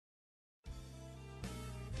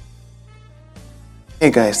Hey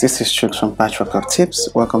guys, this is Chooks from Patchwork of Tips.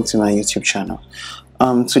 Welcome to my YouTube channel.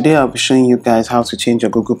 Today I'll be showing you guys how to change your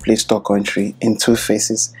Google Play Store country in two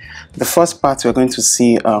phases. The first part, we're going to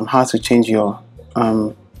see how to change your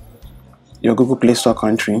Google Play Store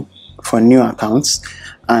country for new accounts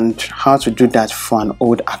and how to do that for an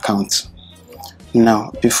old account. Now,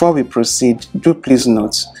 before we proceed, do please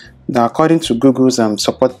note that according to Google's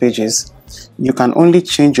support pages, you can only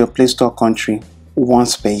change your Play Store country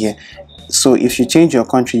once per year. So if you change your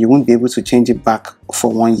country, you won't be able to change it back for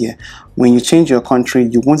 1 year. When you change your country,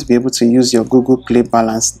 you won't be able to use your Google Play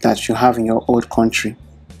balance that you have in your old country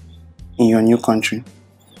in your new country.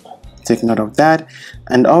 Take note of that.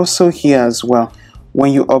 And also here as well,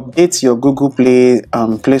 when you update your Google Play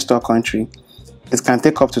Play Store country, it can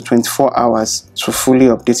take up to 24 hours to fully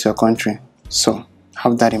update your country. So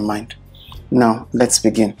have that in mind. Now let's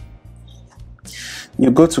begin.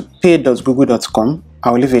 You go to pay.google.com.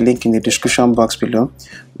 I'll leave a link in the description box below.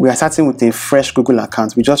 We are starting with a fresh Google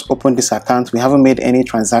account. We just opened this account. We haven't made any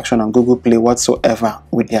transaction on Google Play whatsoever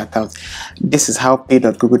with the account. This is how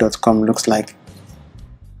pay.google.com looks like.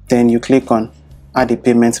 Then you click on add a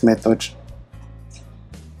payment method.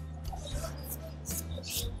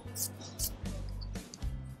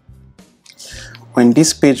 When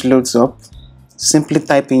this page loads up, simply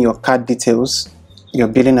type in your card details, your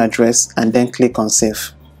billing address, and then click on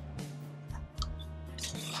save.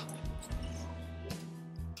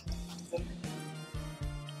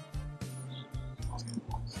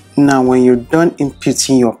 Now, when you're done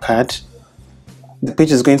inputting your card, the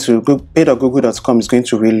page is going to pay.google.com is going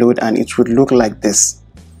to reload and it would look like this.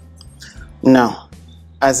 Now,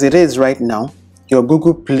 as it is right now, your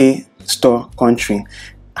Google Play Store country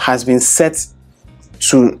has been set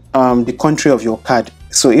to the country of your card.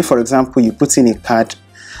 So if, for example, you put in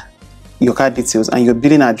your card details and your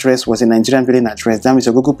billing address was a Nigerian billing address, that means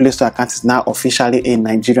your Google Play Store account is now officially a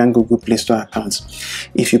Nigerian Google Play Store account.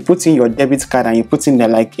 If you put in your debit card and you put in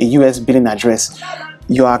like a US billing address,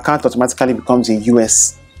 your account automatically becomes a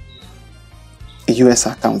US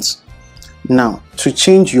account. Now, to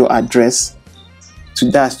change your address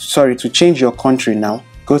to change your country, now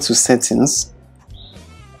go to settings.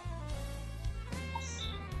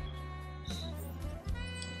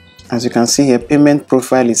 As you can see here, payment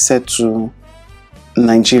profile is set to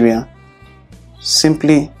Nigeria.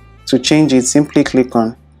 Simply to change it, simply click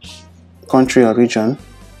on country or region,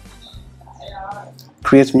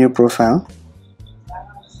 create new profile.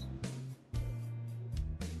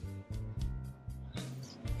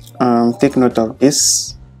 Take note of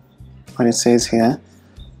this, what it says here.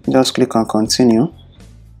 Just click on continue.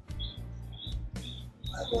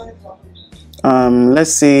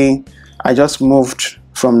 Let's say I just moved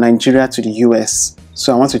from Nigeria to the US,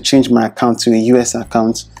 so I want to change my account to a US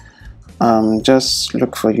account. Just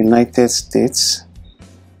look for United States.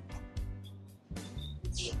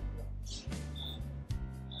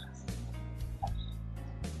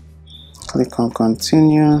 Click on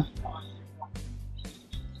continue.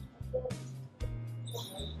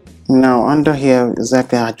 Now under here,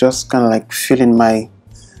 exactly, I just kind of like fill in my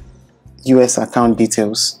US account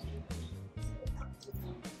details.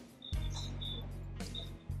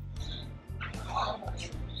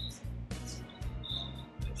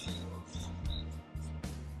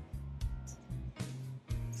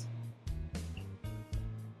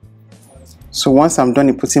 So once I'm done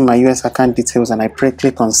inputting my US account details and I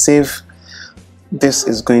click on save, this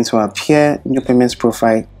is going to appear. New payments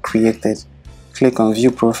profile created. Click on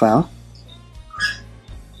view profile.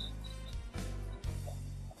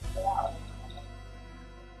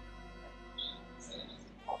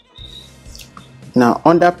 Now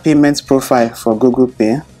under payments profile for Google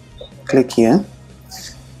Pay, click here.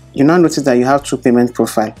 You now notice that you have two payment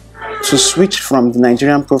profile. To switch from the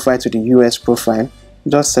Nigerian profile to the US profile,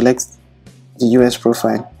 just select the US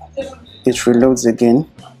profile. It reloads again.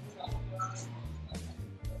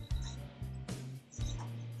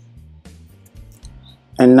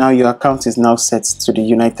 And now your account is now set to the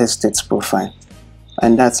United States profile.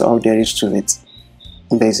 And that's all there is to it,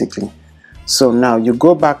 basically. So now you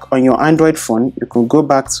go back on your Android phone, you can go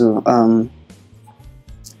back to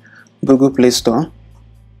Google Play Store.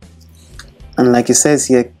 And like it says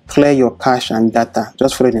here, clear your cache and data.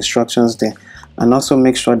 Just follow the instructions there. And also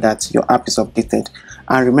make sure that your app is updated.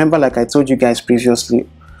 And remember, like I told you guys previously,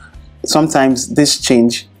 sometimes this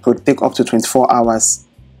change could take up to 24 hours.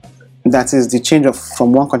 That is, the change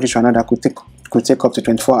from one country to another could take up to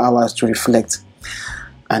 24 hours to reflect.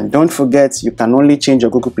 And don't forget, you can only change your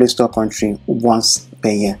Google Play Store country once per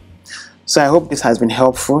year. So I hope this has been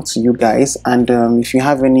helpful to you guys, and if you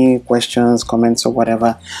have any questions, comments, or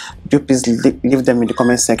whatever, do please leave them in the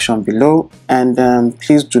comment section below, and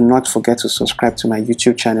please do not forget to subscribe to my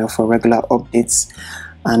YouTube channel for regular updates.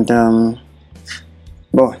 And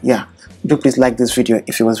well, yeah, do please like this video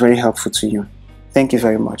if it was very helpful to you. Thank you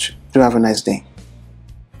very much. Do have a nice day.